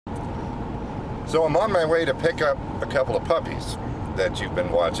So I'm on my way to pick up a couple of puppies that you've been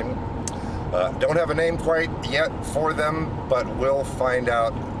watching. Don't have a name quite yet for them, but we'll find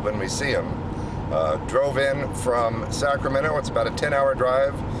out when we see them. Drove in from Sacramento. It's about a 10-hour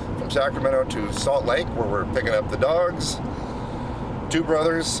drive from Sacramento to Salt Lake, where we're picking up the dogs. Two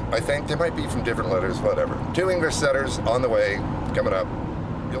brothers, I think. They might be from different litters, whatever. Two English setters on the way, coming up.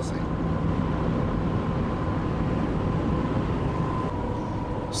 You'll see.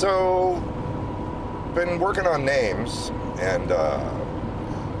 So, been working on names, and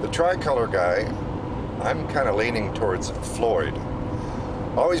the tricolor guy, I'm kind of leaning towards Floyd.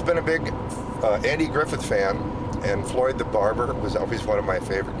 Always been a big Andy Griffith fan, and Floyd the barber was always one of my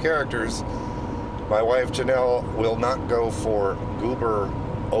favorite characters. My wife Janelle will not go for Goober,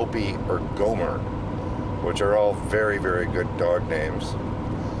 Opie, or Gomer, which are all very, very good dog names.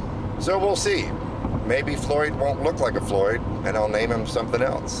 So we'll see. Maybe Floyd won't look like a Floyd, and I'll name him something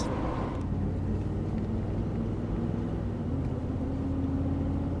else.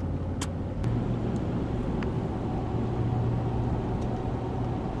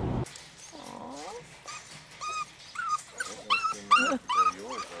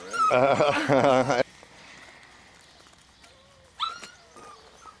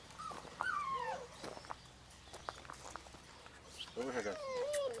 Over here, guys.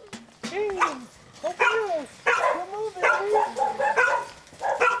 Hey, open yours. Come over, please.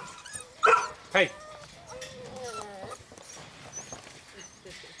 Hey.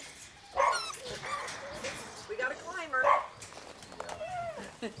 We got a climber.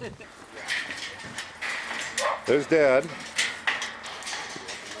 There's Dad.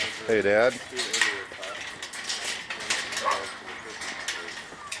 Hey, Dad.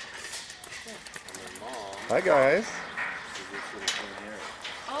 Hi, guys.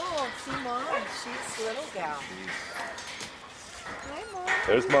 Oh, see Mom. She's little gal. Hi, Mom.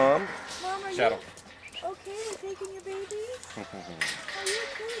 There's Mom. Mom, are Shadow. you okay with taking your babies? Are you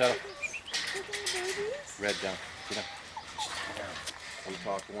okay Shadow. taking your babies? Red down. Sit down. We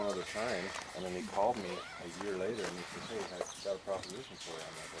talked one other time, and then he called me a year later, and he said, "Hey, I've got a proposition for you."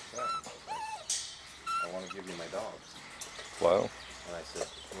 I'm like, "What's that?" And I was like, "I want to give you my dogs." Wow. And I said,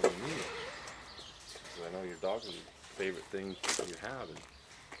 "What do you mean?" Because I know your dogs are the favorite thing you have. And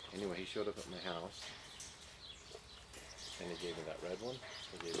anyway, he showed up at my house, and he gave me that red one.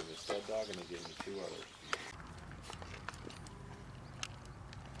 He gave me the stud dog, and he gave me two others.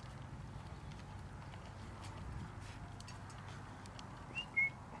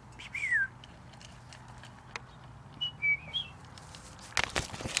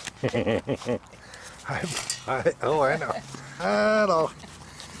 Oh, I know. Hello.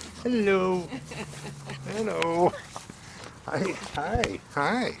 Hello. Hello. Hi. Hi.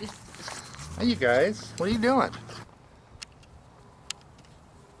 Hi. Hi, you guys. What are you doing?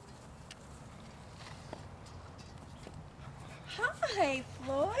 Hi,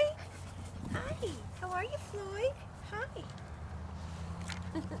 Floyd. Hi. How are you, Floyd? Hi.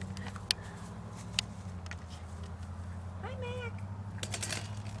 Hi, Mac.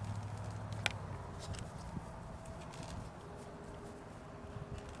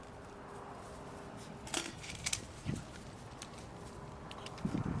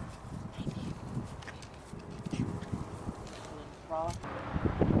 Raw.